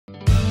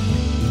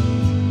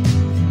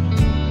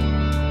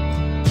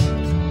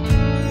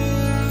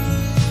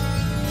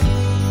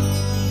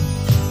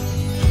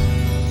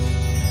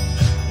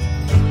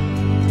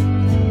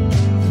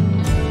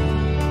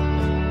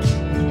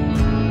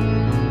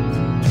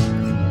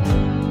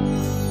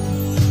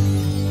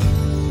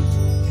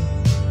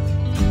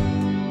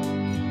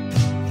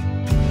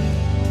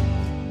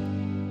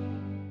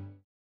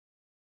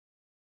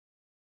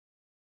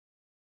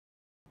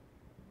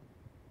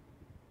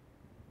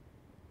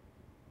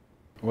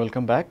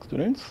Welcome back,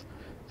 students.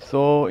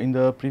 So, in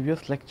the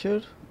previous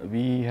lecture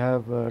we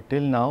have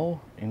till now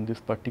in this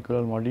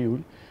particular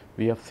module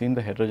we have seen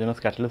the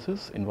heterogeneous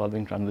catalysis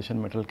involving transition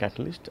metal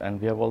catalyst,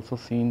 and we have also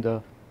seen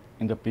the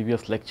in the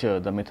previous lecture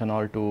the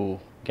methanol to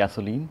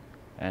gasoline,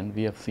 and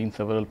we have seen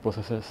several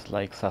processes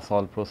like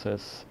Sasol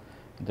process,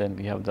 then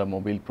we have the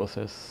Mobile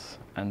process,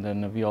 and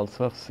then we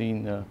also have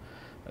seen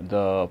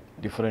the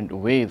different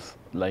ways,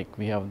 like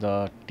we have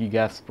the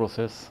T-gas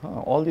process.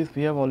 All these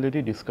we have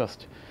already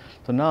discussed.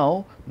 So,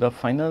 now the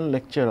final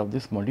lecture of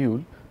this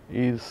module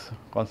is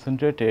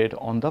concentrated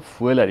on the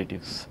fuel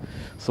additives.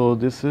 So,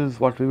 this is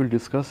what we will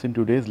discuss in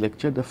today's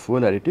lecture, the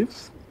fuel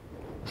additives.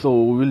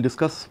 So, we will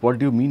discuss what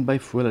do you mean by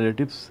fuel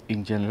additives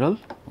in general.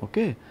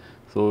 Okay.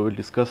 So, we will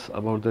discuss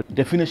about the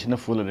definition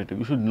of fuel additive.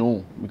 You should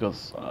know,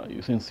 because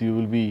since you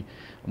will be,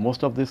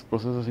 most of these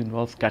processes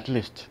involves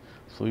catalyst.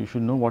 So, you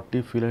should know what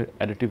the fuel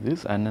additive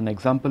is, and an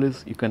example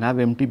is you can have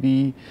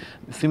MTB.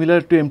 Similar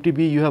to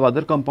MTB, you have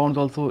other compounds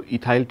also,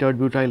 ethyl tert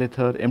butyl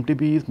ether.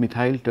 MTB is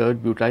methyl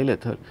tert butyl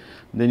ether.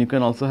 Then you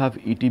can also have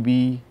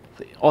ETB,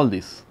 all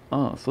this.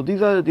 So,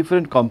 these are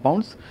different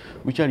compounds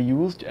which are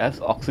used as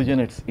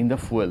oxygenates in the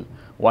fuel.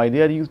 Why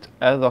they are used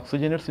as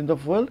oxygenates in the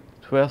fuel?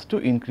 So as to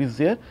increase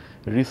their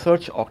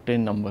research octane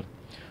number.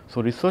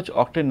 So, research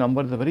octane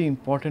number is a very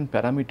important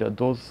parameter.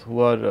 Those who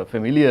are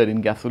familiar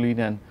in gasoline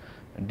and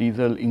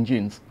diesel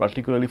engines,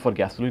 particularly for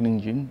gasoline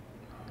engine,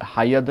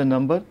 higher the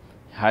number,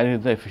 higher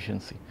is the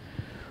efficiency.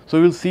 So,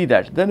 we will see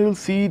that. Then we will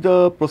see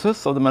the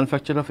process of the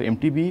manufacture of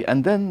MTB,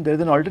 and then there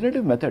is an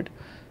alternative method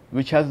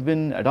which has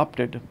been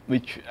adopted,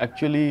 which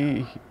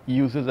actually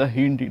uses a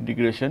heat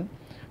integration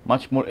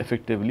much more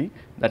effectively,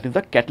 that is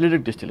the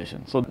catalytic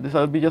distillation. So, this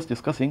I will be just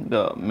discussing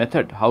the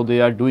method, how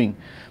they are doing,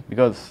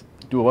 because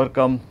to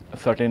overcome a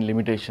certain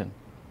limitation.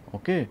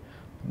 Okay.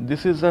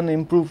 This is an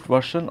improved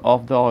version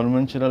of the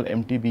conventional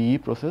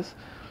MTBE process,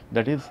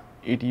 that is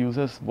it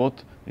uses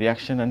both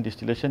reaction and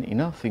distillation in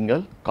a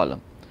single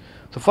column.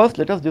 So, first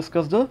let us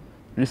discuss the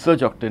research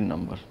octane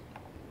number.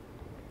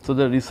 So,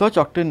 the research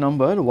octane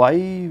number, why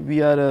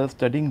we are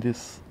studying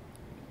this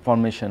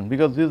formation,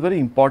 because this is very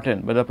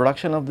important, but the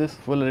production of this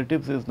fuel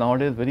additives is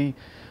nowadays very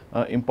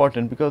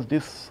important, because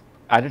this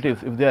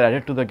additives, if they are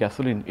added to the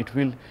gasoline, it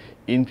will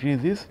increase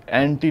this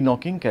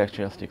anti-knocking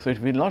characteristic. So, it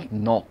will not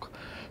knock.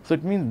 So,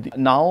 it means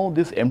now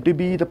this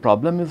MTB, the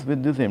problem is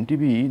with this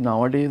MTB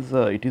nowadays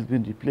it is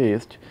been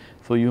replaced.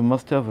 So, you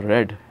must have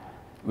read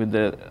with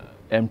the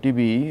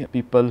MTB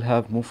people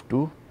have moved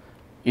to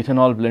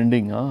ethanol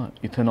blending,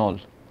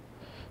 ethanol,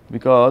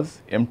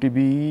 because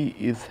MTB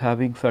is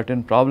having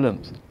certain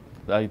problems.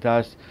 It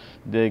has,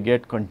 they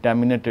get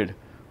contaminated,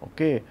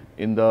 okay,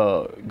 in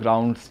the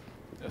ground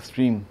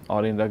stream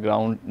or in the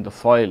ground, in the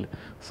soil.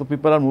 So,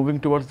 people are moving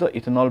towards the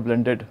ethanol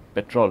blended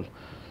petrol.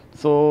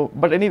 So,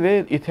 but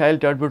anyway, ethyl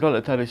tert butyl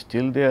ether is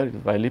still there, is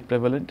widely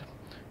prevalent,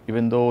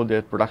 even though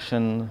their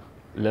production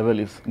level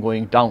is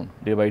going down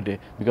day by day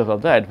because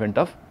of the advent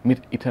of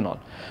ethanol.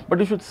 But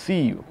you should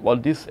see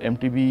what this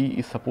MTB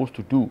is supposed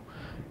to do.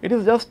 It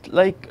is just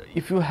like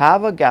if you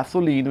have a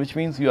gasoline, which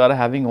means you are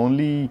having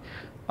only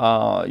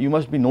you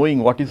must be knowing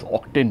what is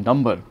octane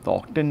number. The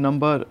octane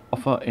number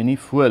of any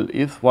fuel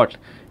is what?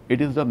 It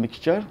is the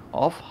mixture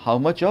of how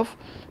much of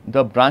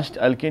the branched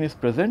alkane is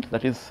present,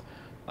 that is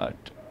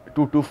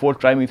 2,2,4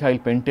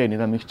 trimethyl pentane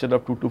is a mixture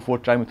of 2,2,4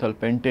 trimethyl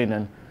pentane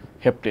and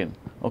heptane.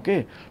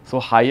 Okay. So,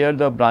 higher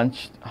the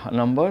branch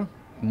number,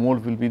 more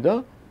will be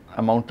the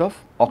amount of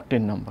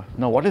octane number.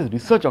 Now, what is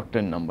research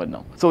octane number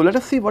now? So, let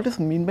us see what is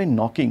mean by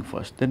knocking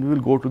first, then we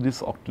will go to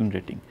this octane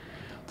rating.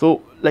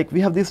 So, like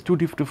we have these two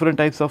different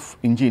types of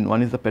engine,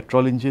 one is the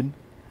petrol engine,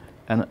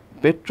 and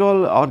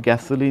petrol or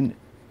gasoline,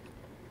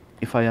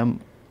 if I am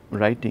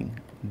writing,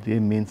 they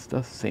means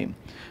the same,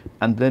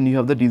 and then you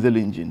have the diesel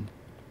engine.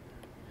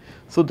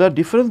 So, the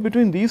difference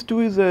between these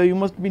two is you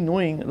must be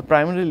knowing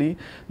primarily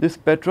this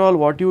petrol,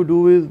 what you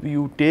do is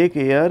you take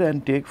air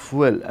and take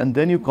fuel and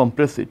then you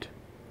compress it.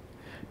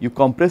 You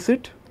compress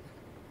it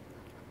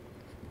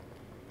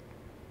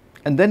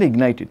and then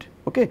ignite it.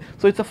 Okay.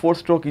 So, it is a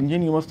 4-stroke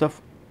engine, you must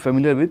have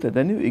familiar with, and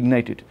then you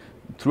ignite it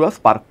through a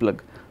spark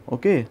plug.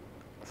 Okay.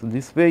 So,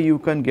 this way you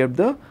can get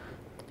the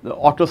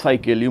Otto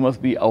cycle, you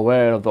must be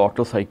aware of the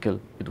Otto cycle,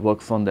 it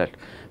works on that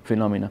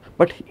phenomena.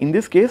 But in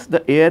this case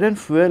the air and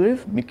fuel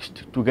is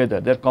mixed together,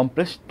 they are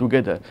compressed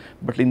together,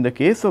 but in the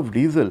case of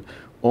diesel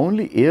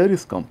only air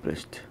is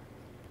compressed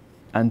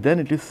and then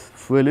it is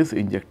fuel is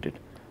injected.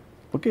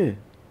 Okay.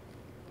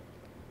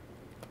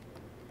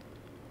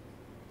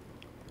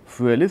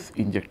 Fuel is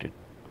injected.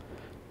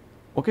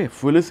 Okay,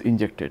 fuel is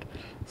injected.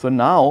 So,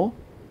 now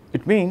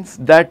it means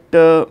that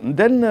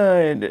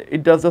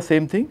it does the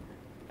same thing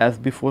as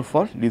before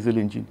for diesel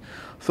engine.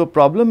 So,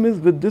 problem is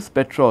with this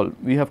petrol,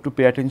 we have to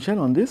pay attention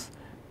on this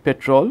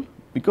petrol,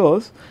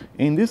 because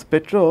in this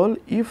petrol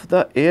if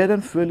the air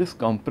and fuel is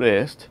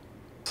compressed,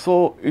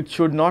 so it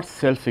should not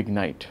self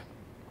ignite.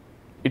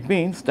 It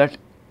means that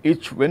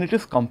when it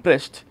is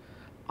compressed,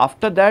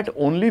 after that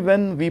only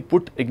when we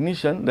put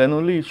ignition, then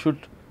only it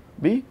should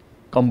be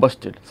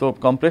combusted. So,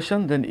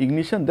 compression, then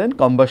ignition, then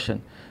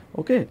combustion.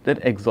 Okay, then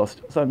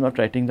exhaust. So I am not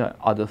writing the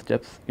other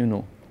steps, you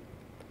know.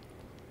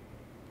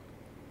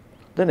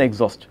 Then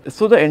exhaust.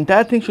 So the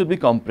entire thing should be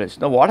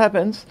compressed. Now what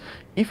happens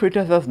if it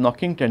has a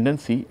knocking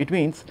tendency? It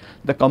means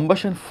the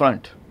combustion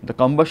front, the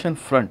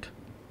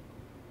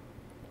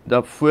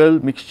fuel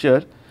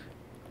mixture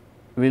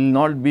will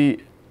not be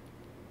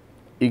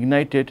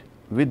ignited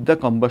with the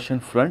combustion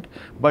front,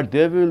 but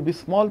there will be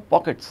small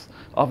pockets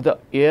of the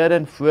air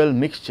and fuel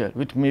mixture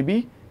which may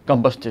be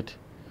combusted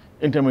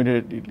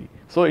intermediately.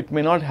 So it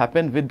may not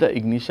happen with the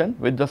ignition,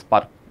 with the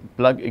spark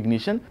plug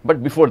ignition,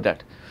 but before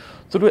that.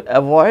 So to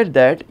avoid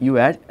that, you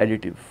add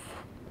additive.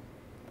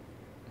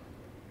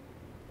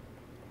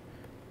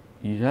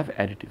 You have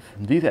additives.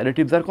 These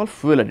additives are called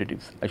fuel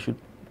additives. I should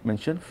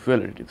mention fuel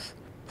additives.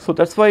 So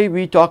that's why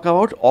we talk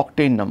about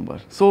octane number.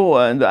 So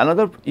and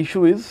another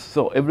issue is,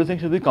 so everything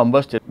should be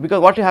combusted, because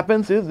what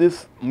happens is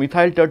this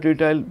methyl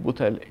tertretyl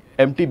butyl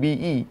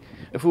MTBE,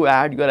 if you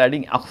add, you are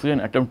adding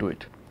oxygen atom to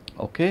it.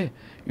 Okay,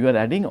 you are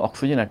adding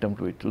oxygen atom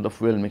to it, to the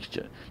fuel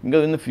mixture,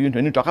 because in the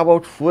when you talk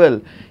about fuel,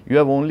 you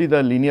have only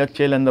the linear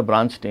shell and the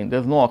branch chain,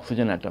 there is no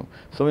oxygen atom.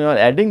 So when you are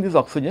adding this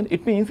oxygen,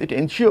 it means it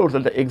ensures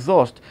that the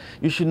exhaust,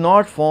 you should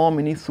not form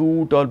any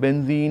soot or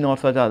benzene or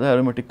such other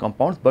aromatic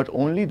compounds, but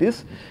only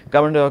this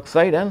carbon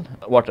dioxide and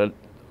water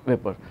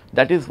vapor.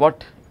 That is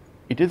what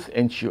it is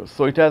ensures.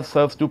 So it has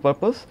serves two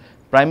purpose.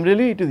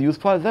 Primarily it is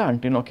used for the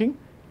anti-knocking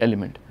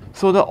element.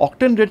 So the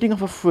octane rating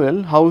of a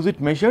fuel, how is it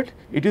measured?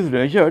 It is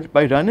measured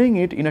by running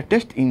it in a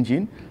test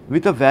engine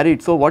with a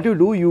varied. So what you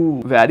do,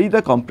 you vary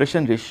the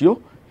compression ratio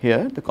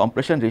here, the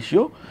compression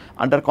ratio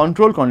under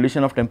control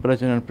condition of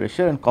temperature and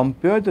pressure, and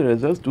compare the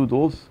results to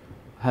those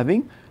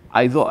having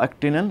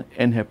iso-octane and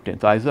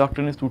N-heptane. So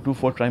iso-octane is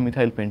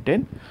 2,2,4-trimethyl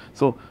pentane.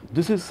 So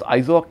this is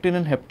iso-octane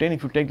and heptane.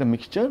 If you take the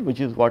mixture, which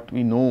is what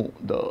we know,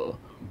 the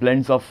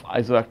blends of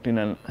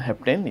iso-octane and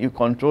heptane, you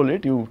control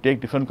it, you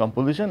take different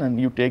composition and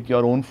you take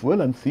your own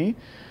fuel and see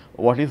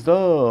what is the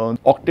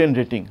octane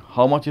rating,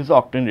 how much is the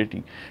octane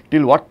rating,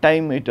 till what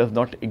time it does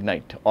not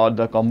ignite, or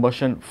the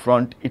combustion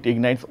front, it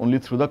ignites only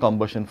through the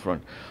combustion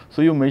front.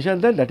 So you measure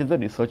that, that is the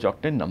research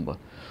octane number.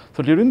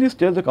 So during this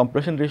stage, the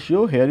compression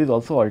ratio here is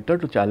also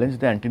altered to challenge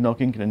the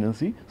anti-knocking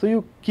tendency. So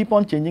you keep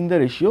on changing the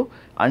ratio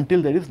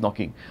until there is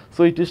knocking.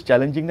 So it is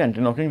challenging the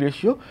anti-knocking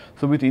ratio.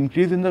 So with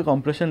increase in the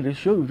compression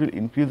ratio, it will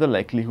increase the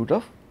likelihood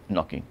of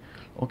knocking.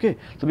 Okay.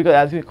 So because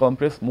as we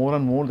compress more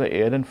and more the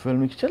air and fuel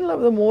mixture,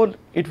 the more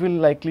it will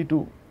likely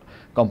to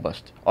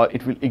combust, or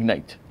it will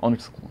ignite on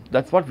its own.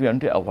 That is what we want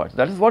to avoid.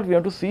 That is what we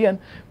want to see, and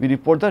we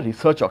report the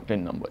research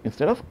octane number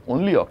instead of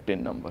only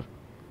octane number.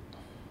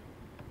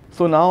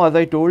 So now, as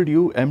I told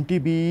you,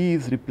 MTBE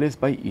is replaced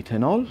by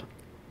ethanol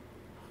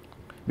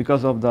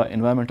because of the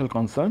environmental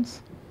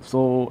concerns.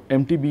 So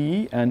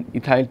MTBE and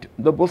ethyl,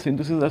 the both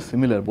syntheses are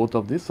similar, both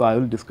of these. So I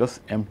will discuss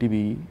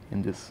MTBE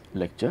in this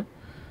lecture.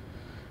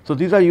 So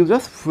these are used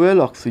as fuel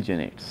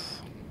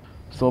oxygenates.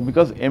 So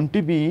because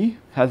MTBE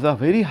has a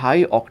very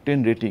high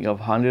octane rating of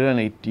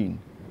 118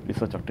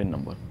 research octane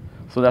number.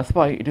 So that's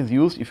why it is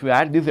used. If you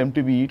add this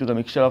MTBE to the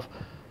mixture of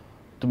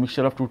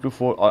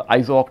 2,2,4 or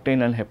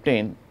iso-octane and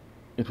heptane,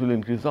 it will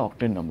increase the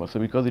octane number. So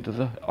because it is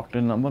a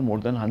octane number more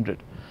than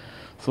 100,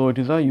 so it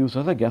is used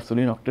as a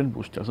gasoline octane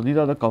booster. So these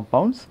are the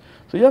compounds.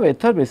 So you have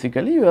ether,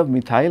 basically you have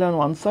methyl on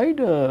one side,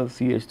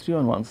 CH3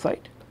 on one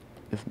side,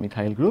 this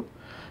methyl group,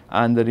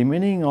 and the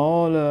remaining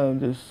all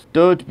this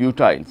tert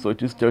butyl. So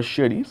it is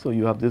tertiary. So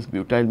you have this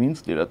butyl,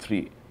 means there are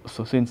 3.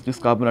 So since this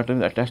carbon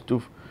atom is attached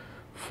to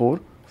 4,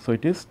 so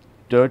it is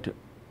tert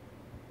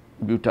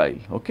butyl.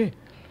 Okay.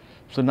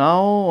 So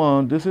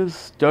now this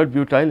is tert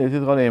butyl, this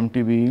is called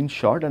MTBE in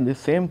short, and the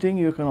same thing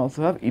you can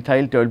also have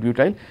ethyl tert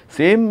butyl.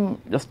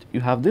 Same, just you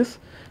have this,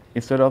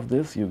 instead of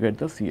this you get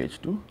the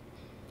CH2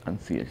 and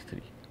CH3.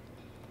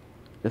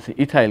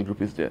 The ethyl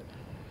group is there.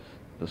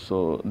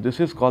 So this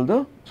is called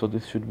the, so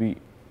this should be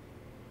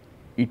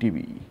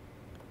ETBE.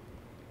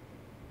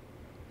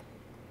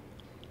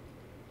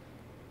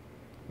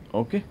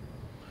 Okay.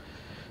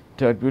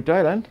 Tert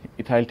butyl and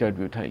ethyl tert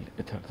butyl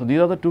ether. So these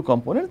are the two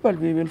components, but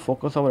we will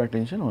focus our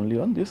attention only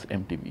on this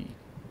MTBE.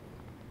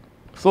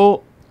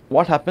 So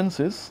what happens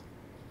is,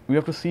 we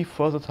have to see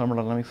first the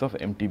thermodynamics of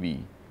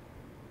MTBE.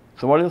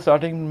 So what is the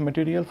starting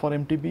material for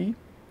MTBE?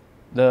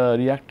 The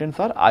reactants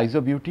are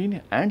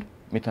isobutene and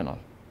methanol.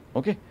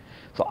 Okay.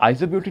 So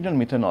isobutene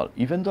and methanol,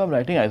 even though I am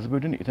writing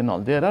isobutene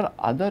ethanol, there are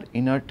other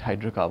inert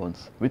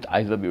hydrocarbons with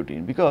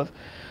isobutene, because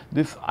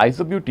this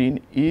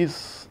isobutene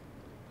is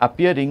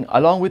appearing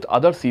along with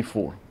other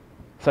C4,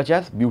 such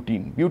as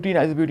butene. Butene,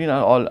 isobutene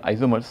are all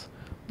isomers,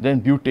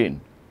 then butane.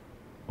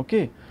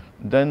 Okay.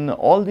 Then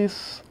all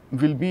these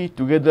will be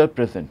together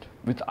present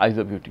with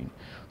isobutene.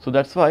 So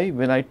that's why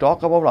when I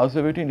talk about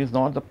isobutene, it is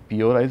not the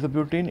pure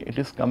isobutene, it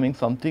is coming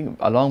something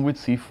along with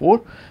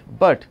C4,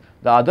 but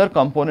the other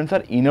components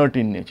are inert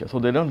in nature. So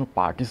they don't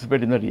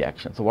participate in the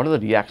reaction. So what is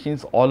the reaction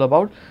is all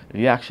about?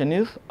 Reaction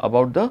is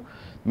about the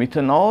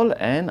methanol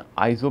and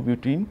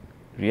isobutene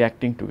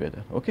reacting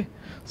together. Okay.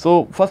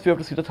 So first we have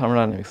to see the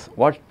thermodynamics,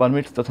 what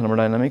permits the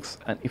thermodynamics,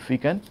 and if we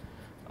can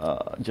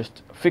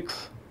just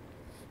fix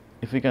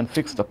if we can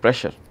fix the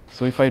pressure.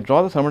 So, if I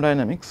draw the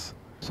thermodynamics,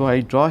 so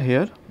I draw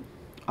here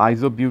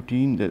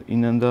isobutene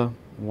in the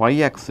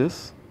y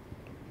axis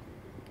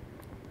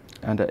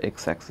and the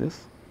x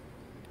axis.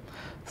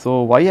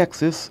 So, y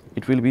axis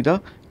it will be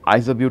the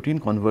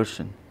isobutene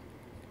conversion.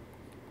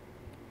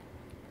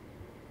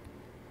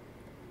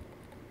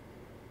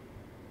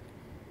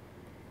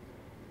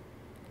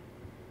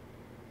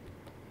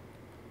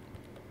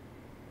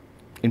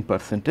 In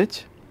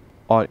percentage,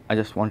 or I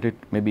just want it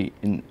maybe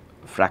in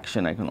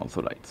fraction I can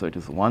also write. So, it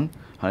is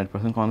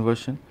 100%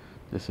 conversion,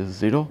 this is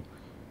 0.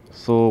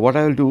 So, what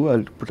I will do, I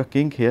will put a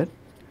kink here.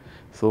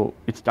 So,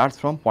 it starts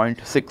from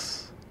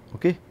 0.6,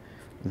 okay,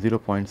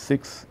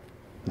 0.6,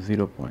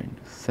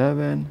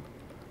 0.7,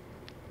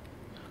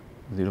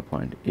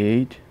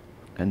 0.8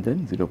 and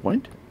then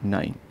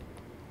 0.9,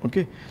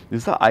 okay. This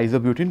is the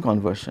isobutene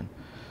conversion.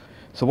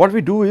 So, what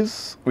we do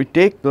is we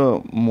take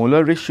the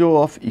molar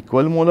ratio of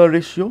equal molar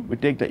ratio, we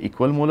take the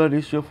equal molar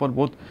ratio for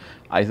both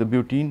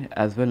isobutene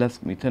as well as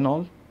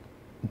methanol.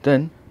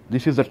 Then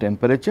this is the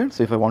temperature.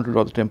 So, if I want to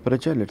draw the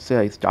temperature, let us say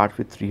I start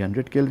with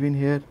 300 Kelvin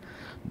here,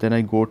 then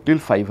I go till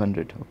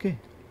 500, okay,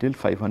 till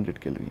 500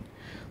 Kelvin.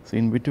 So,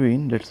 in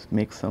between let us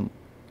make some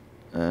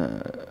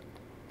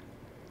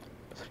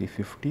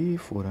 350,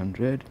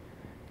 400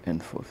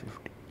 and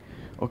 450,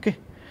 okay.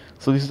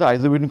 So, this is the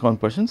isobutene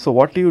conversion. So,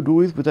 what you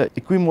do is with the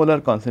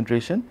equimolar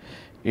concentration,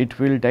 it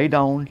will die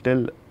down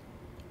till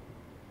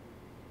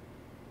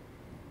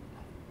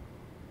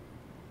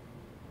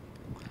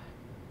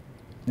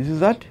this is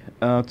that.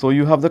 So,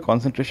 you have the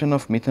concentration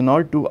of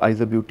methanol to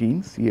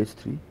isobutene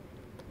CH3.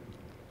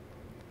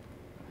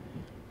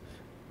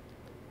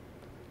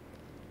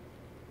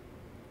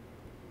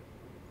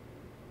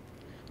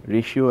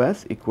 Ratio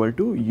as equal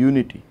to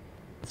unity.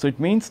 So, it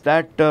means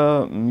that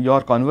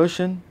your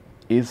conversion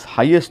is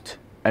highest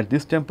at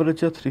this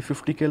temperature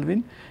 350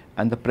 Kelvin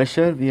and the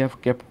pressure we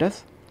have kept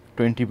as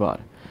 20 bar.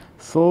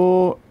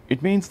 So,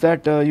 it means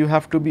that you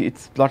have to be, it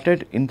is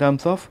plotted in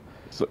terms of,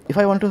 so if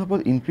I want to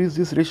suppose increase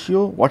this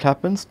ratio, what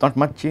happens? Not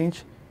much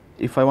change.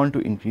 If I want to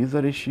increase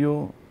the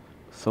ratio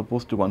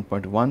suppose to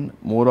 1.1,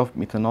 more of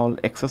methanol,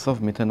 excess of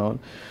methanol,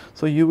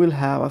 so you will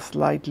have a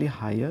slightly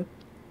higher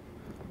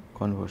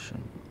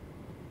conversion.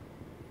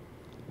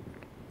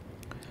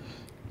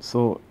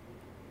 So,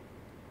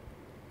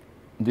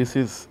 this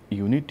is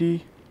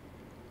unity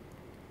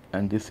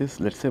and this is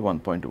let us say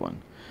 1.1.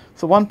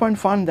 So,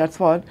 1.1 that is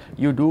what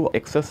you do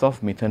excess of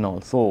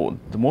methanol. So,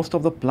 the most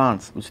of the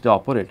plants which they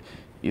operate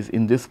is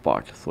in this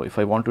part. So, if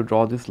I want to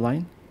draw this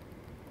line,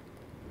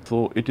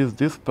 so it is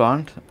this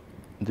plant,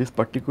 this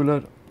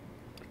particular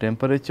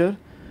temperature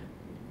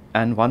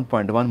and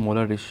 1.1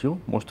 molar ratio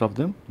most of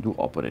them do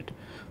operate.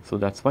 So,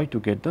 that is why to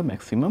get the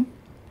maximum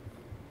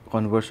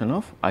conversion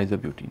of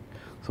isobutene.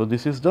 So,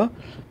 this is the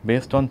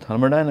based on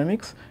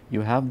thermodynamics,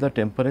 you have the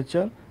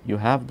temperature, you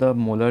have the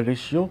molar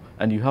ratio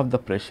and you have the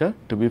pressure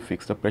to be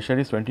fixed. The pressure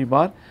is 20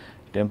 bar,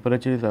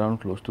 temperature is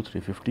around close to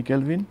 350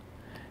 Kelvin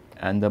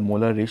and the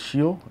molar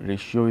ratio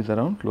is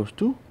around close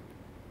to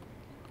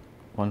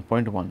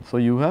 1.1. So,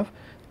 you have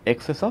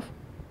excess of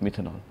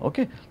methanol,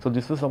 okay. So,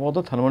 this is about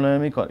the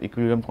thermodynamic or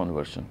equilibrium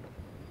conversion.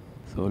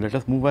 So, let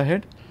us move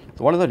ahead.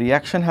 So, what is the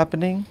reaction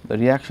happening? The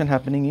reaction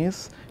happening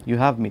is you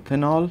have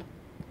methanol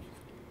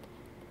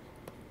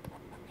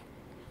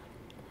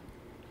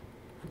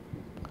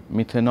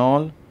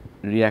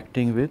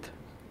reacting with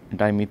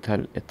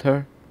dimethyl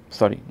ether,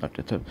 sorry not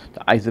ether, the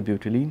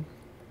isobutylene.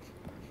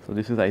 So,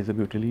 this is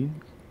isobutylene,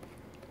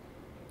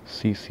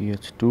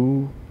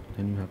 CCH2,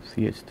 then you have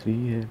CH3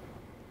 here,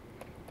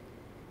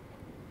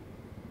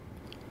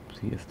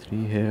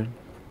 CH3 here,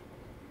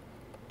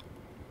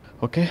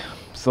 okay.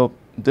 So,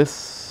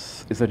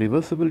 this is a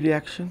reversible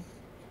reaction.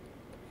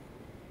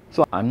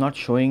 So, I am not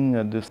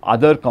showing this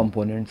other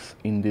components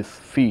in this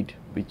feed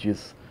which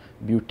is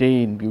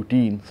butane,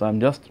 butene. So, I am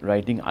just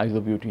writing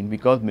isobutene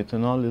because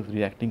methanol is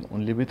reacting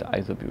only with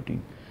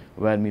isobutene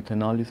where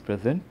methanol is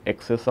present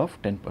excess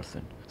of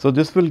 10%. So,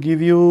 this will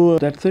give you,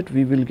 that is it,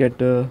 we will get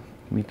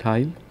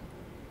methyl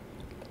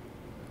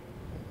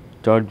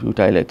third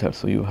butyl ether.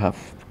 So, you have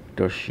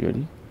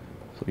tertiary,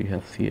 so you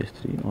have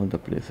CH3 in all the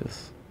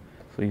places.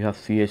 So, you have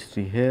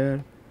CH3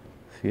 here,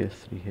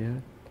 CH3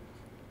 here,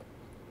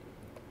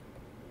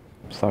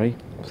 sorry.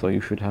 So, you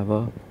should have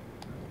a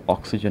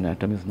oxygen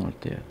atom is not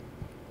there,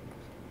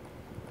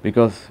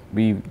 because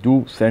we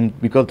do send,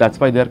 because that is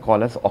why they are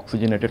called as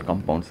oxygenated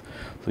compounds.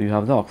 So, you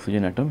have the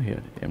oxygen atom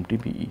here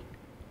MTBE.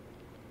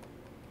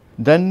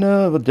 Then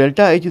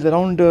delta H is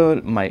around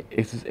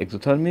this is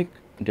exothermic,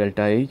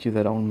 delta H is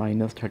around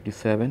minus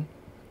 37.5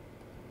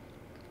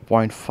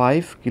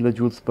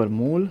 kilojoules per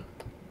mole.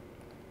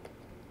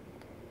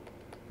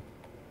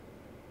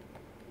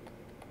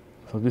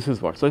 So, this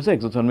is what, so it is an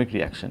exothermic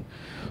reaction.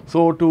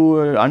 So,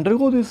 to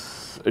undergo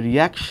this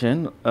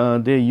reaction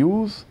they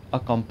use a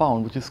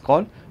compound which is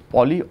called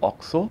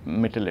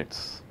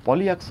polyoxometalates.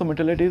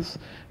 Polyoxometalate is,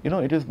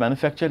 it is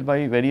manufactured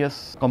by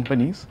various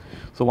companies.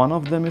 So, one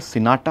of them is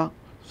Sinata.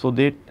 So,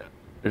 they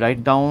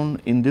write down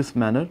in this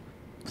manner.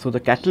 So, the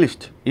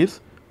catalyst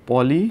is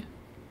polyoxometalates.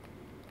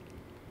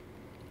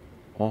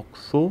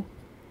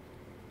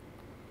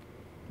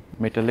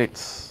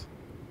 iso-metallites,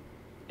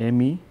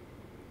 Me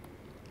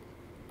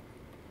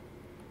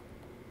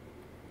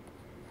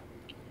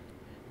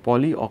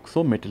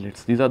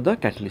polyoxometallites. These are the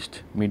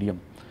catalyst medium.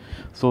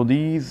 So,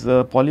 these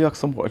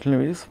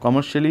polyoxometallites,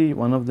 commercially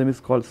one of them is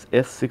called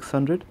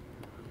S600,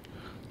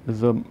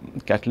 is a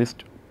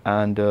catalyst,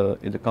 and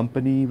the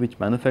company which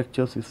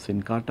manufactures is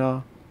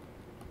Sincata,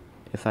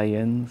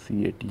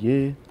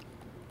 SINCATA.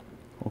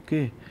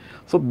 Okay.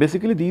 So,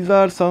 basically these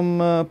are some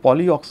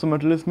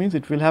polyoxometallites, means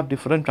it will have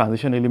different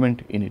transition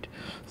element in it.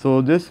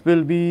 So, this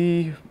will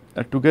be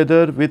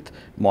together with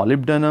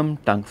molybdenum,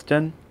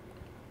 tungsten,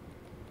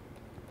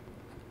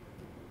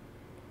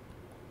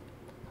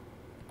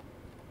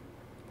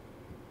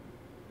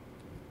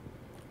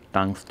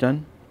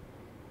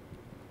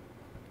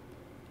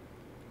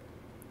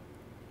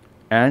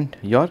 and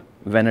your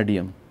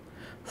vanadium.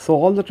 So,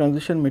 all the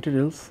transition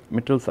metals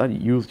are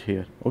used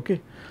here. Okay.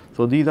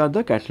 So, these are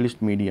the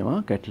catalyst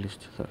medium,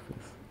 catalyst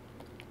surface,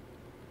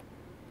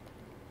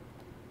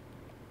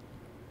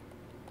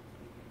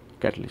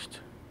 catalyst,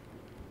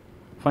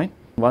 fine.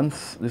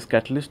 Once this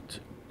catalyst,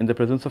 in the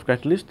presence of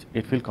catalyst,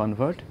 it will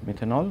convert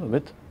methanol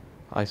with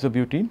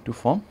isobutene to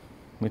form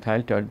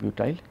methyl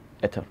tert-butyl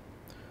ether.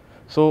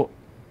 So,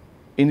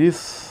 in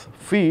this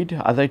feed,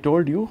 as I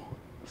told you,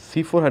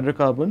 C4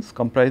 hydrocarbons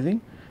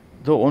comprising,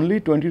 though only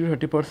 20 to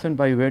 30%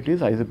 by weight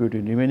is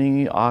isobutene,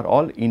 remaining are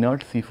all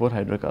inert C4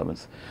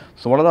 hydrocarbons.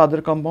 So, what are the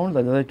other compounds?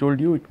 As I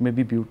told you, it may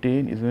be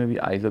butane, it may be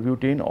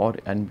isobutane or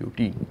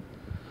N-butene.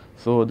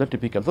 So, the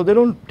typical. So, they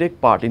do not take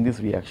part in this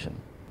reaction.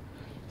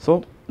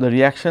 So, the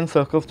reaction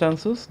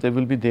circumstances, they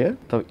will be there,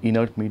 the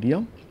inert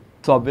medium.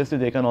 So, obviously,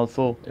 they can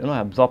also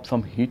absorb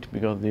some heat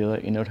because they are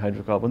inert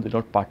hydrocarbons, they do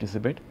not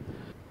participate.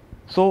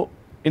 So,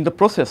 in the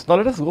process, now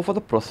let us go for the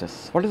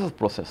process. What is the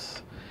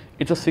process?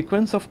 It is a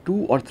sequence of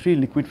 2 or 3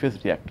 liquid phase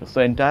reactors. So,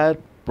 entire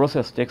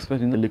process takes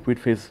place in the liquid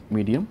phase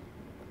medium.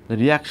 The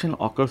reaction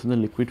occurs in the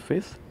liquid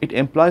phase. It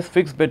employs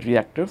fixed bed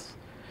reactors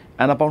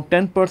and about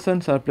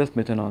 10% surplus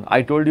methanol.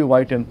 I told you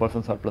why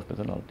 10% surplus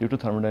methanol, due to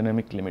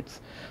thermodynamic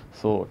limits.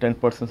 So,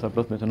 10%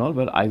 surplus methanol,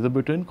 where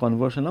isobutane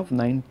conversion of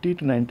 90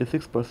 to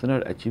 96%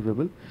 are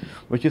achievable,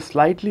 which is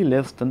slightly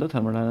less than the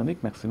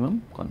thermodynamic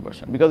maximum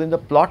conversion. Because in the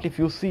plot, if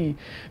you see,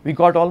 we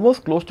got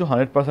almost close to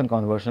 100%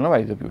 conversion of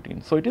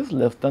isobutane. So, it is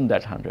less than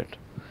that 100.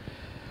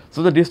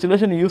 So, the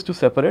distillation used to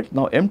separate.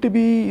 Now,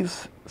 MTBE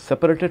is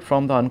separated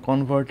from the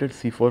unconverted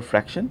C4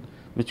 fraction,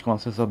 which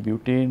consists of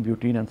butane,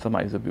 butene and some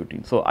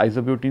isobutene. So,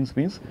 isobutenes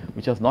means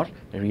which has not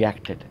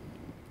reacted.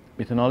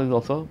 Methanol is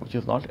also which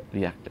is not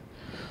reacted.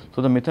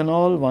 So, the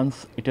methanol,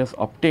 once it is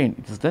obtained,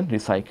 it is then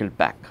recycled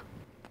back.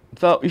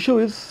 The issue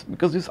is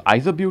because this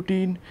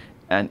isobutene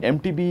and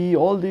MTBE,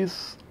 all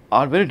these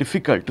are very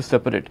difficult to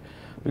separate,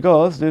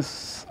 because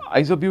this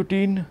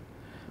isobutene,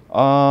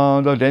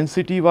 the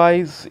density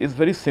wise is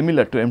very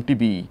similar to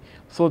MTBE.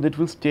 So, that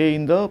will stay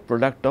in the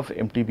product of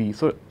MTBE.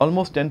 So,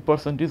 almost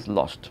 10% is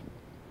lost.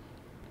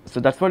 So,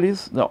 that is what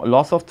is the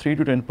loss of 3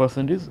 to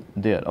 10% is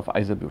there of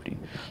isobutene.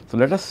 So,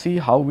 let us see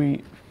how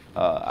we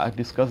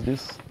discuss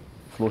this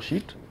flow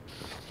sheet.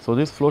 So,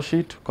 this flow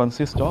sheet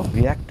consists of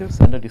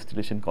reactors and a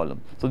distillation column.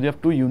 So, you have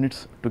 2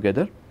 units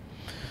together.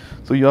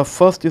 So, your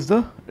first is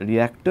the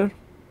reactor.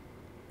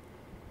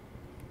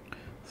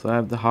 So, I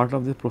have the heart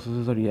of this process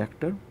is a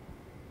reactor.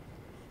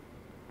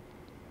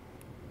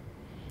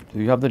 So,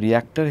 you have the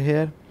reactor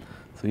here.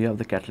 So, you have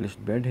the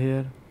catalyst bed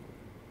here.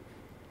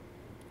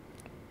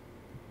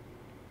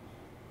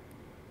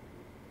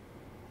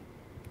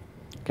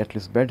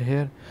 Catalyst bed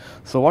here.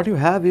 So, what you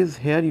have is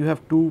here you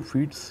have 2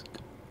 feeds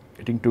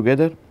getting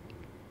together.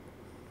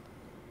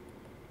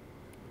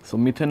 So,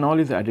 methanol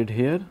is added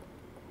here,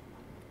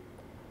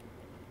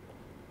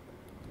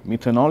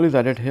 methanol is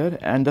added here,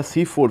 and the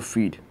C4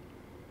 feed.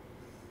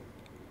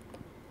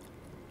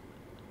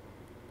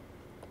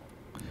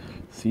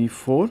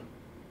 C4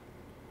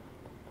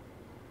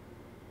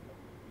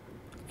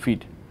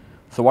 feed.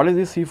 So, what is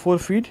this C4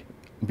 feed?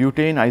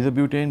 Butane,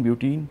 isobutane,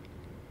 butene,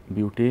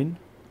 butane,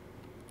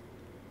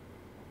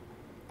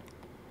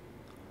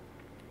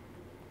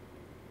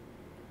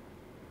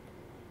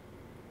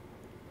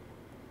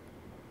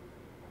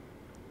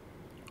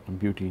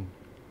 butene.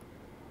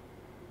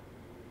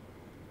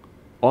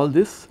 All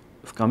this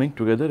is coming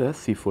together as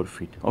C4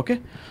 feed.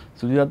 Okay.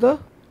 So, these are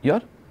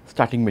your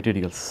starting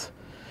materials.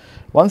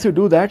 Once you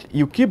do that,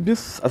 you keep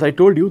this, as I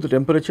told you, the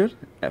temperature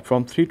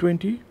from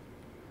 320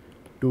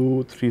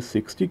 to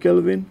 360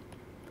 Kelvin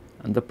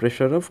and the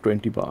pressure of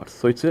 20 bars.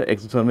 So, it is an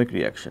exothermic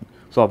reaction.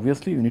 So,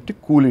 obviously, you need to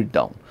cool it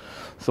down.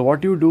 So,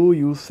 what you do,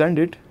 you send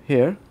it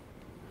here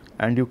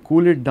and you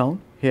cool it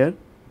down here,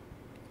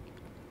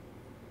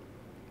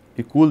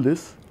 you cool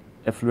this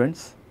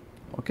effluents.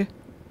 Okay.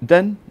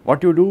 Then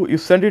what you do, you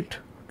send it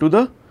to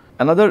the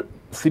another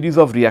series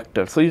of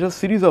reactors. So, it is a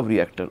series of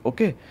reactor.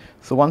 Okay.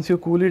 So, once you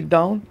cool it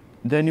down,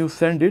 then you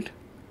send it,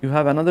 you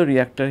have another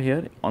reactor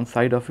here on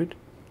side of it.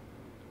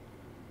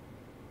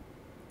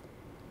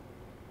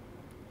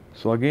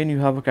 So, again you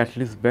have a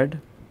catalyst bed.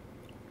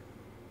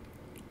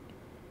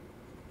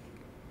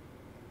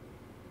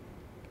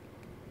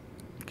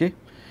 okay,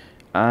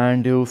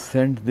 and you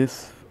send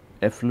this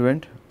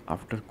effluent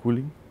after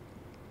cooling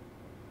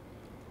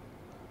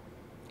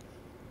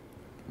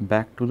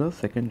back to the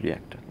second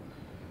reactor,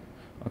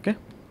 okay,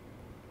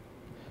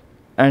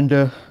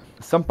 and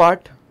some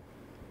part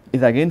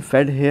is again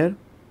fed here,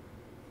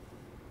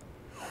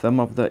 some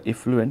of the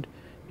effluent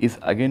is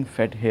again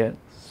fed here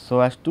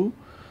so as to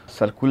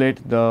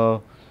circulate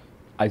the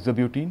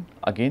isobutene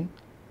again.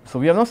 So,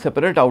 we have not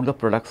separated out the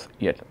products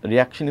yet,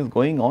 reaction is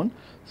going on.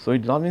 So,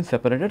 it is not been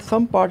separated,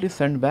 some part is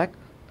sent back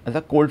as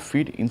a cold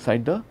feed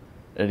inside the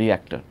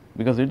reactor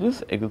because it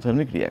is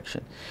exothermic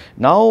reaction.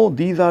 Now,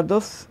 these are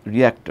the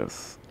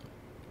reactors.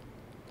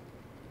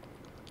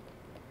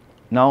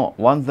 Now,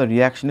 once the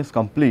reaction is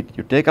complete,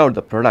 you take out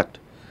the product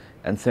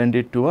and send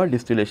it to a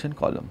distillation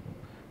column.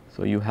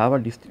 So, you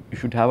have you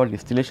should have a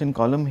distillation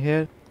column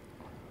here.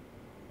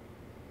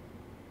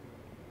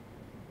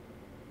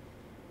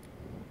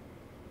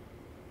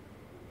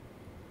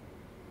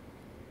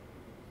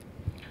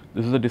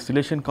 This is the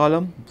distillation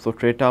column. So,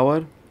 tray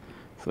tower.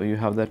 So, you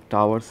have the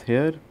towers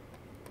here.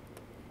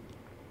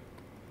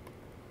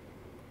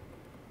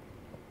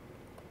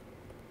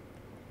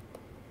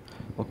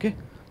 Okay.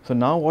 So,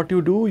 now what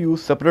you do, you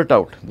separate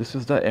out. This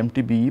is the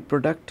MTBE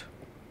product.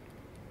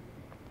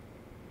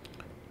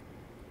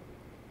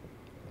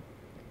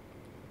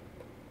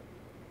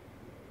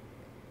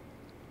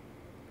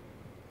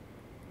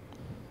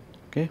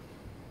 Okay.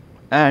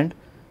 And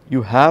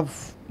you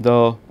have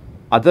the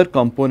other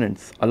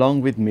components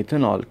along with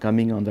methanol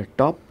coming on the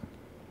top.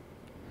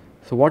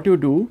 So, what you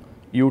do,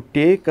 you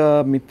take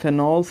a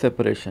methanol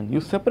separation,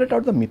 you separate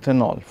out the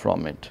methanol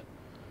from it.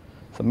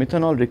 So,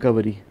 methanol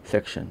recovery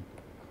section,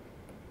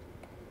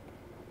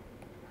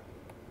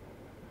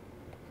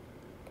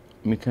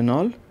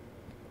 methanol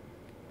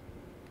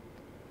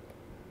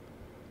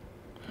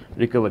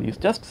recovery, you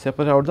just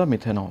separate out the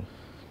methanol,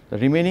 the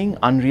remaining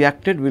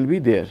unreacted will be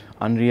there,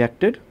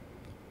 unreacted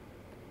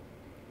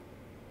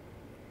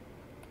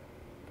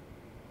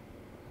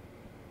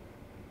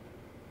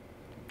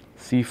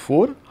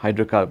C4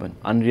 hydrocarbon,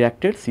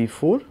 unreacted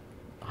C4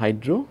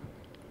 hydrocarbon.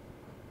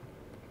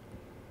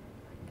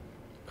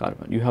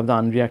 You have the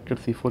unreacted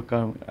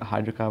C4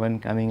 hydrocarbon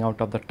coming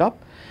out of the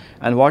top,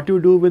 and what you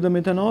do with the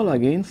methanol,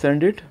 again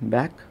send it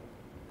back,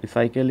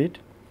 recycle it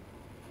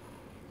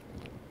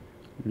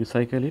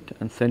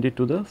and send it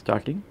to the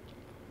starting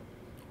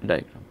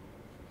diagram,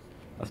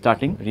 a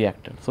starting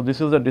reactor. So, this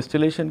is the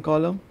distillation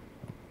column.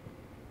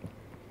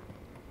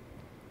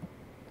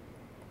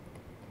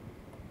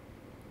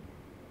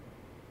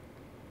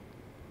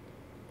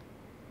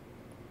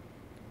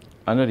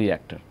 And a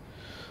reactor.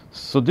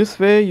 So, this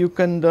way you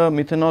can, the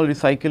methanol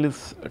recycle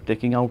is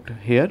taking out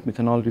here,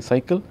 methanol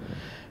recycle,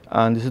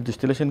 and this is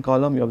distillation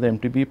column, you have the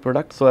MTBE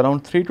product. So,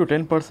 around 3 to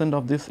 10%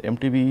 of this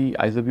MTBE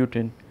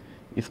isobutane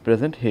is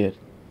present here.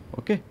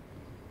 Okay.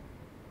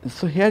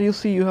 So, here you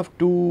see you have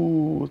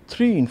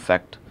 3 in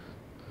fact,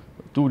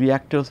 2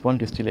 reactors, 1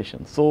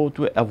 distillation. So,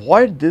 to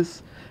avoid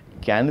this,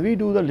 can we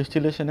do the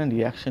distillation and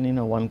reaction in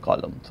a one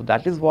column? So,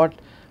 that is what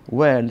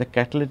where the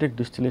catalytic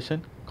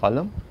distillation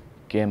column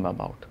came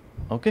about.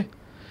 Okay.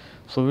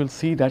 So, we will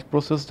see that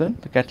process then,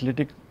 the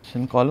catalytic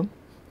distillation column.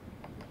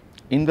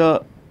 In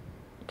the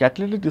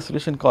catalytic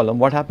distillation column,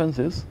 what happens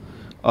is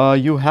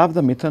you have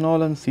the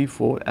methanol and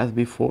C4 as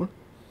before.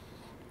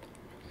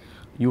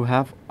 You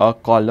have a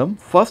column,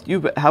 first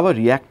you have a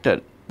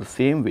reactor the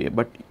same way,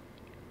 but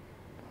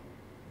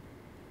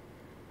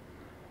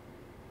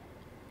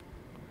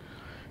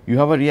you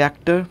have a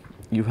reactor,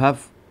 you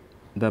have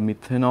the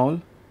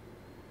methanol,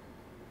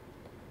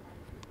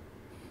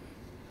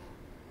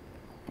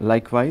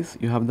 likewise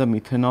you have the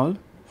methanol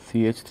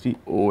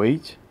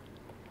CH3OH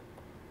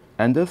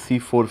and the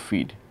C4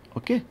 feed.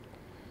 Okay.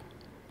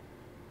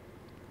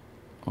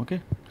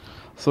 Okay.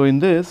 So, in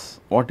this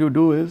what you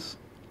do is,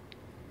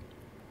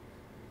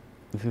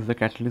 this is the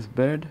catalyst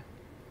bed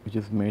which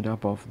is made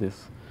up of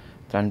this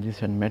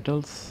transition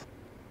metals.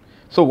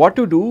 So, what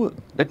you do,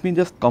 let me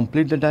just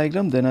complete the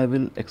diagram, then I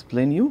will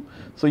explain you.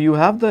 So, you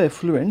have the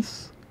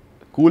effluents,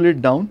 cool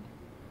it down,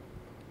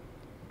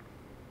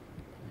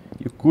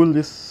 you cool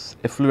this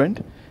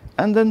effluent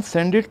and then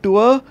send it to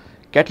a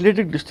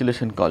catalytic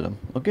distillation column,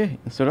 okay,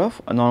 instead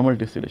of a normal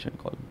distillation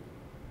column.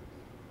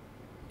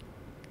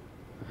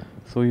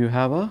 So, you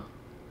have a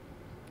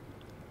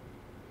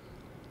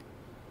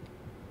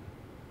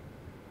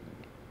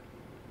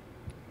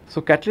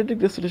catalytic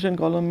distillation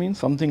column means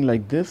something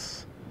like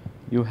this.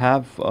 You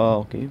have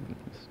okay.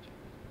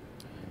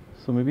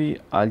 So, maybe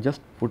I will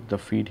just put the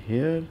feed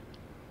here.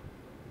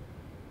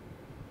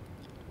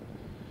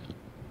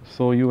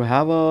 So, you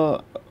have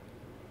a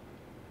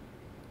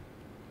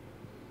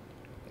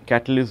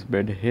catalyst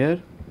bed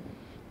here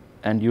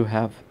and you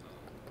have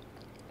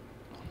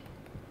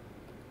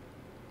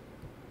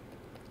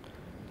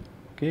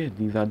okay,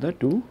 these are the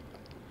two.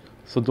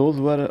 So, those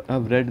who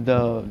have read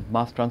the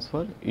mass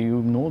transfer,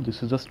 you know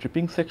this is the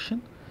stripping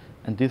section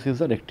and this is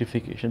the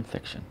rectification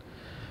section.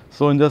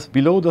 So, in this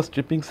below the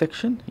stripping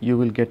section you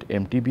will get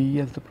MTBE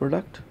as the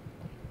product,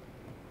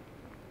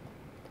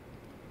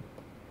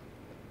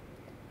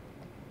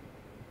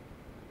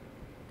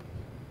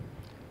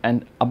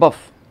 and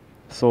above.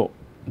 So,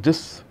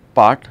 this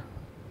part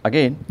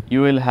again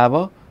you will have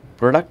a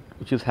product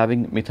which is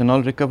having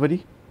methanol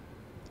recovery.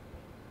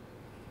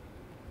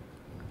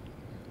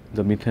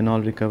 The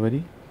methanol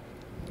recovery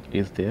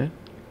is there.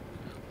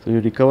 So, you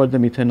recover the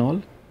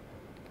methanol.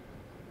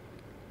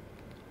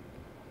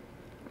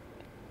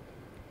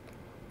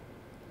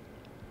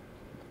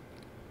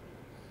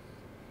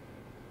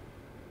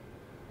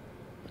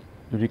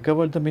 You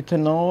recover the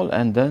methanol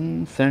and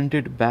then send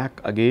it back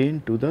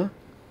again to the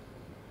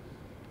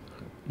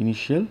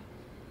initial.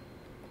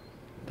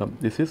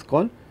 This is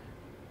called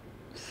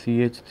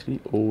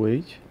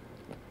CH3OH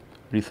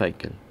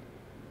recycle.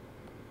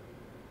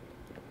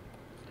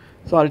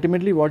 So,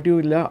 ultimately what you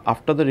will have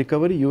after the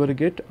recovery, you will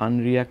get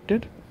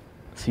unreacted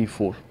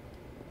C4.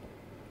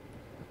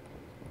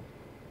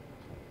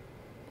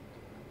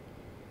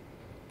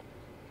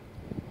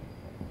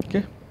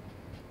 Okay.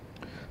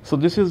 So,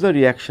 this is the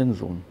reaction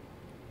zone.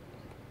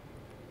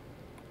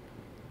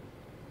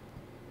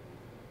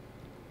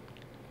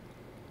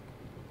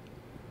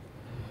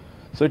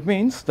 So, it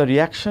means the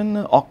reaction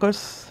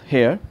occurs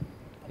here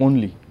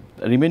only,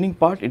 the remaining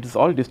part it is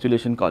all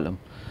distillation column.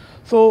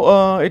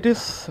 So, it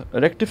is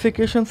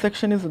rectification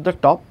section is at the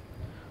top.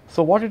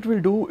 So, what it will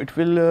do, it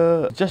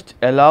will just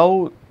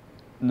allow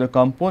the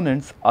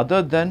components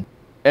other than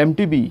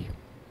MTBE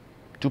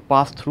to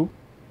pass through,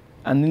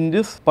 and in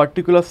this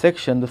particular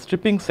section, the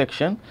stripping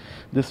section,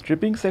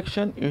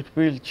 it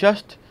will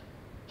just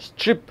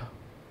strip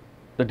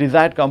the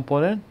desired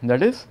component,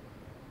 that is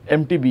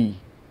MTBE,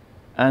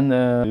 and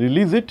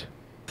release it.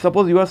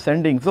 Suppose you are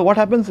sending, so what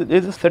happens, there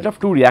is a set of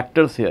two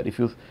reactors here. If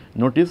you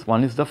notice,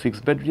 one is the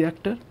fixed bed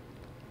reactor,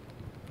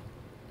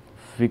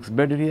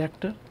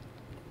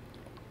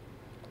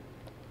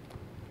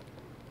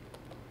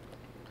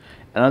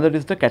 another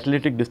is the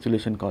catalytic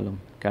distillation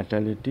column,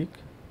 catalytic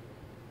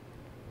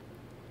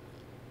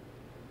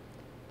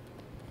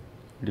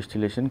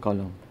distillation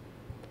column.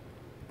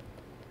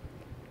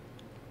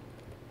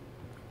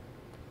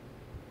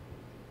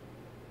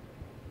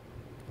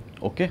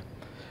 Okay.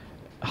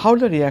 How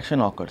the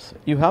reaction occurs?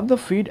 You have the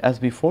feed as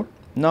before.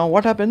 Now,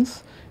 what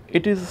happens?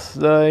 It is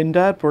the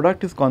entire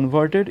product is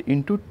converted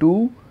into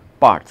two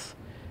parts.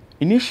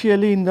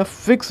 Initially, in the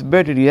fixed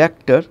bed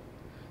reactor,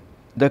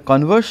 the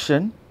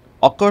conversion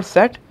occurs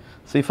at,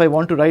 so if I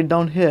want to write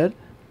down here,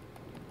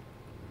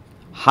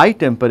 high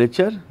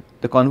temperature,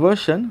 the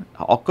conversion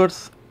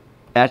occurs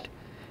at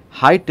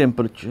high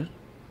temperature.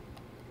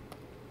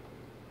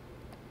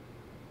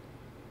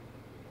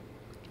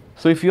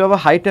 So, if you have a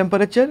high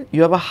temperature,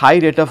 you have a high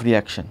rate of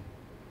reaction,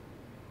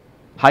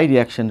 high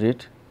reaction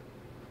rate,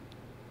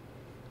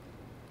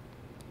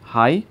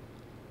 high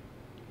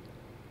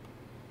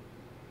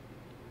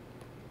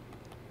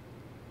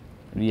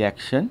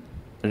reaction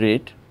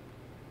rate,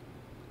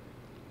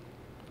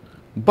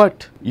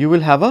 but you will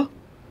have a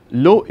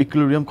low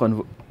equilibrium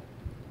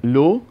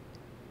low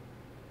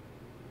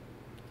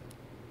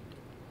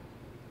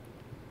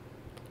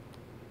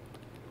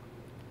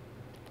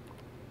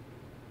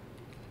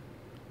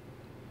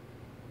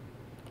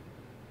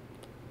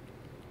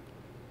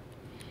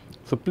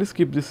So, please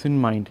keep this in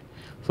mind.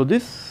 So,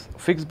 this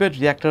fixed bed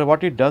reactor,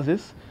 what it does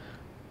is,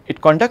 it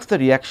conducts the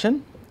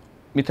reaction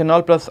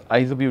methanol plus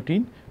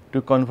isobutene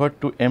to convert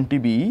to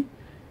MTBE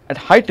at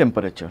high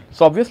temperature.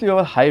 So, obviously, you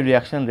have a high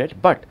reaction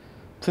rate, but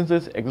since there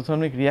is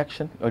exothermic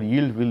reaction, your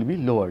yield will be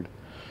lowered.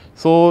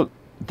 So,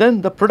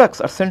 then the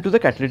products are sent to the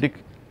catalytic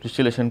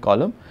distillation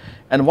column,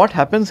 and what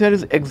happens here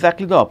is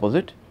exactly the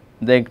opposite.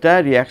 The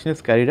entire reaction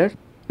is carried at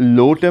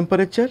low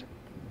temperature,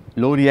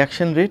 low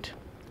reaction rate.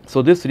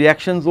 So, this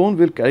reaction zone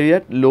will carry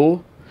at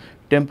low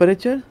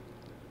temperature,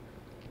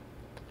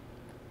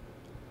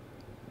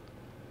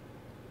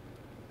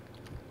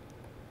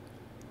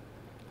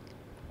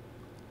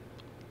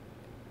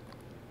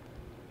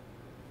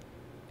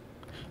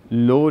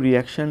 low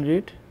reaction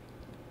rate,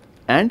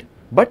 and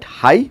but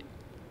high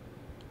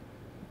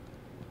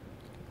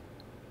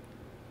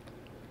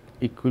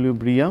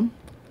equilibrium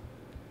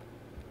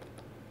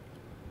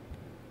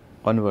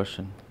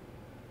conversion.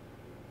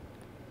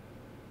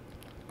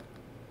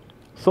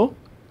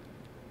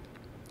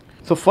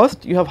 So,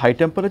 first you have high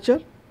temperature,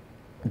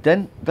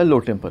 then the low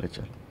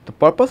temperature. The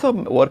purpose of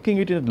working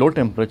it in low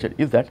temperature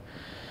is that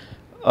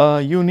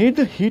you need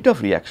the heat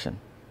of reaction.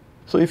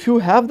 So, if you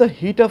have the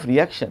heat of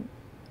reaction,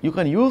 you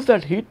can use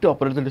that heat to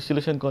operate the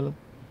distillation column.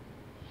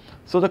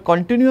 So,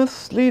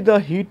 continuously the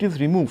heat is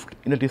removed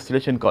in the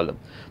distillation column.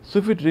 So,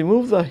 if it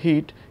removes the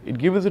heat, it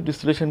gives a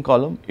distillation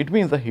column, it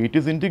means the heat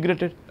is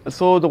integrated.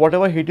 So,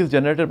 whatever heat is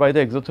generated by the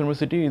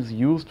exothermicity is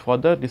used for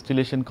the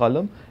distillation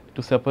column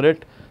to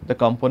separate the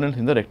components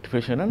in the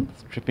rectification and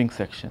stripping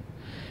section.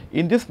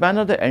 In this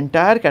manner, the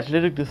entire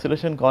catalytic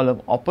distillation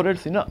column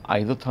operates in a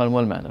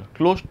isothermal manner,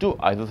 close to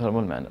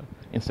isothermal manner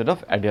instead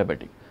of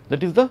adiabatic.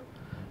 That is the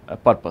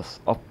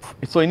purpose of.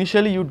 So,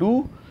 initially you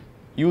do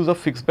use a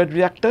fixed bed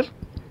reactor,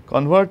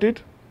 convert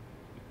it,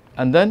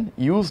 and then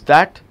use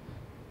that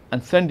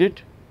and send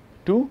it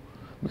to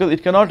because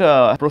it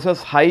cannot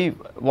process high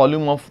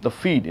volume of the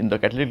feed in the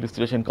catalytic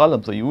distillation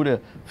column. So, you would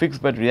a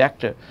fixed bed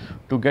reactor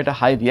to get a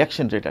high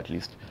reaction rate at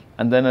least,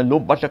 and then a low,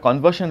 but the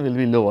conversion will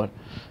be lower.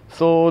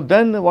 So,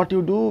 then what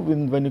you do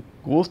when it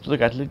goes to the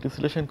catalytic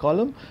distillation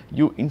column,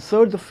 you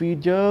insert the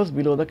feed just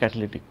below the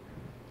catalytic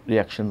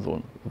reaction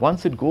zone.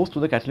 Once it goes to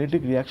the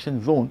catalytic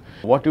reaction zone,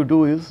 what you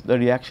do is the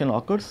reaction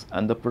occurs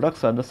and the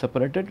products are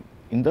separated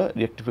in the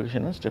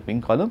rectification and stripping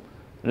column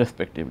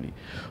respectively.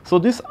 So,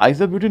 this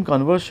isobutene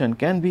conversion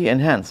can be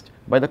enhanced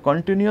by the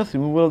continuous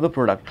removal of the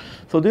product.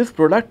 So, this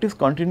product is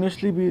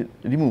continuously be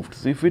removed.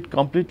 So, if it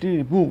completely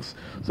removes,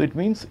 so it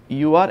means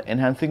you are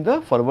enhancing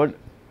the forward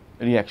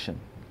reaction.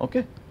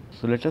 Okay.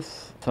 So, let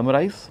us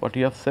summarize what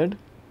you have said.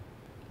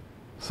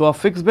 So, a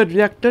fixed bed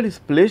reactor is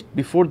placed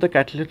before the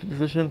catalytic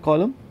distillation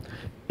column.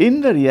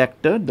 In the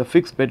reactor, the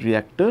fixed bed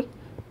reactor,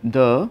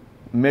 the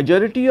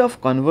majority of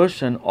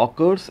conversion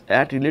occurs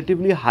at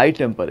relatively high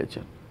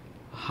temperature.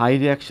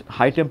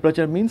 High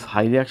temperature means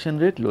high reaction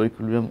rate, low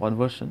equilibrium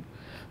conversion.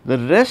 The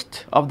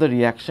rest of the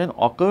reaction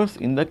occurs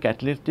in the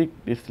catalytic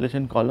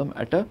distillation column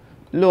at a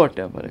lower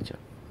temperature.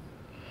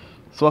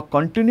 So, a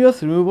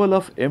continuous removal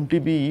of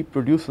MTBE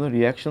produced in the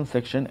reaction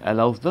section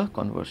allows the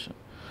conversion.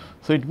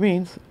 So, it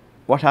means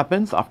what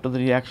happens after the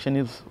reaction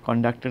is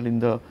conducted in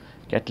the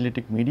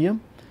catalytic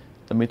medium,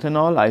 the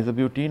methanol,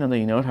 isobutene and the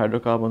inert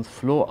hydrocarbons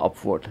flow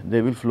upward.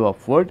 They will flow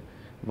upward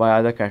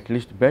via the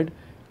catalyst bed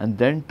and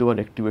then to a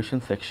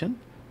activation section,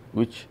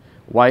 which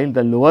while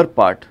the lower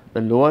part,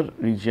 the lower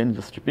region,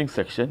 the stripping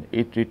section,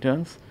 it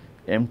returns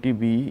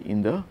MTBE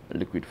in the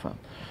liquid form.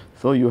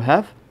 So, you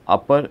have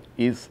upper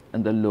is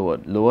and the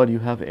lower you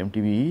have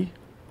MTBE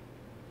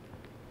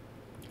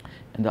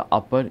and the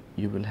upper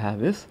you will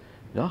have is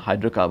the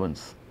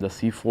hydrocarbons, the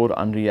C4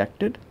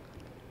 unreacted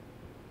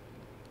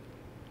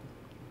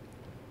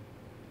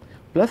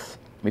plus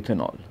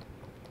methanol.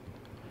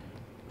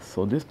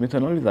 So, this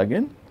methanol is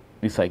again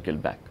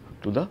recycled back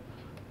to the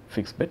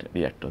fixed bed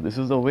reactor. This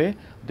is the way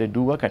they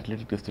do a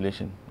catalytic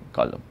distillation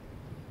column.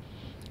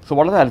 So,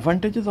 what are the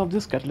advantages of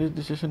this catalytic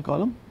distillation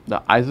column? The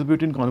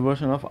isobutene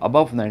conversion of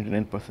above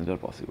 99% are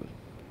possible.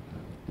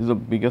 This is the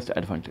biggest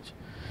advantage.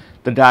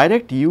 The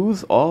direct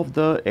use of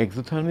the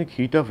exothermic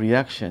heat of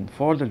reaction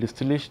for the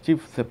distillative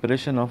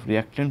separation of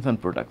reactants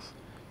and products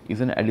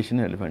is an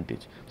additional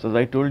advantage. So, as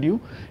I told you,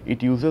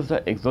 it uses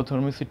the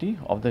exothermicity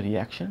of the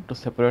reaction to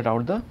separate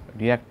out the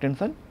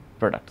reactants and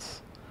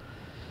products.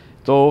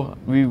 So,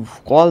 we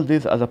call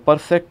this as a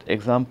perfect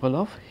example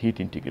of heat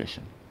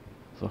integration.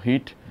 So,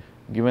 heat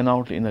given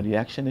out in a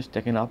reaction is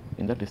taken up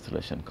in the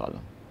distillation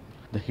column.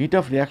 The heat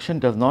of reaction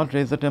does not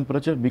raise the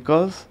temperature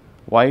because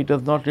why it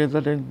does not raise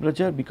the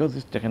temperature? Because it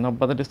is taken up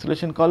by the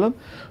distillation column.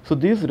 So,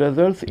 this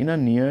results in a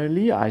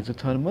nearly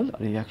isothermal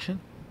reaction.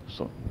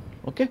 So,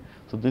 okay.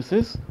 So, this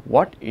is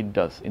what it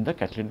does in the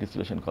catalytic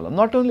distillation column.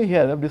 Not only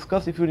here, I have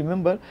discussed, if you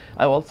remember,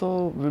 I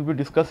also will be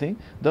discussing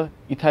the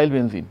ethyl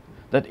benzene.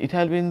 That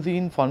ethyl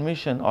benzene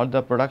formation or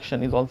the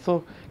production is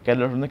also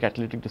carried out in the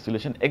catalytic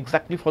distillation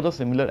exactly for the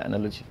similar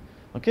analogy.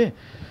 Okay.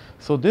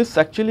 So, this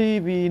actually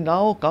we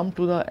now come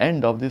to the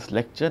end of this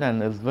lecture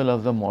and as well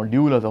as the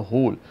module as a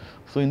whole.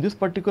 So, in this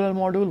particular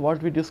module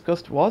what we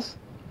discussed was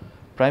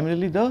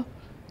primarily the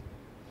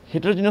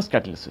heterogeneous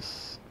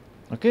catalysis.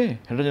 Okay.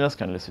 Heterogeneous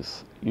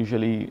catalysis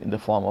usually in the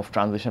form of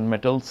transition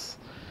metals.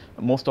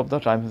 Most of the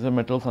transition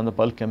metals and the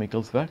bulk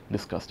chemicals were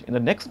discussed. In the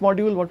next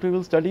module what we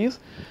will study is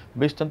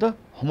based on the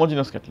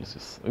homogeneous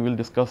catalysis. We will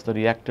discuss the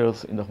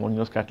reactors in the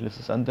homogeneous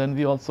catalysis and then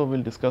we also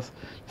will discuss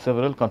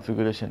several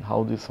configuration,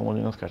 how this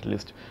homogeneous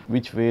catalyst,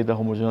 which way the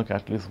homogeneous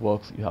catalyst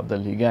works, you have the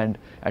ligand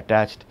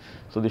attached.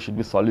 So, they should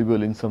be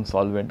soluble in some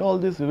solvent, all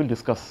this we will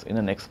discuss in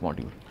the next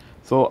module.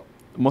 So,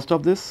 most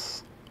of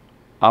this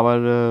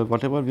our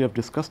whatever we have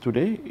discussed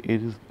today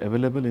is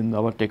available in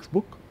our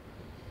textbook.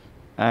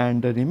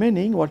 And the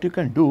remaining what you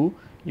can do,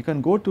 you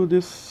can go to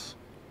this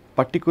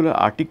particular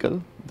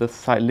article, the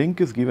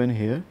link is given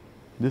here,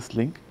 this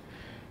link.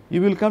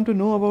 You will come to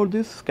know about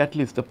this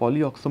catalyst, the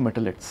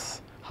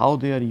polyoxometallates, how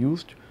they are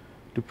used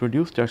to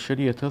produce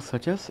tertiary ethers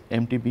such as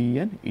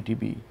MTBE and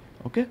ETBE.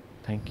 Okay?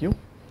 Thank you.